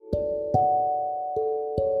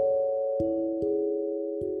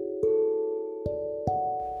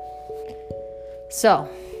So,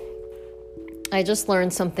 I just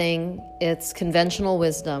learned something. It's conventional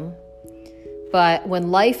wisdom. But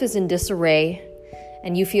when life is in disarray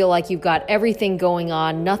and you feel like you've got everything going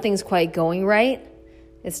on, nothing's quite going right,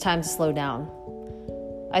 it's time to slow down.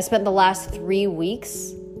 I spent the last 3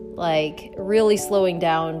 weeks really slowing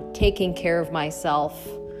down, taking care of myself,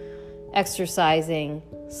 exercising,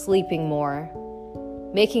 sleeping more,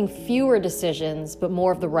 making fewer decisions, but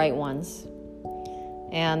more of the right ones.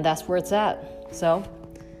 And that's where it's at. So,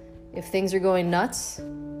 if things are going nuts,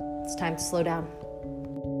 it's time to slow down.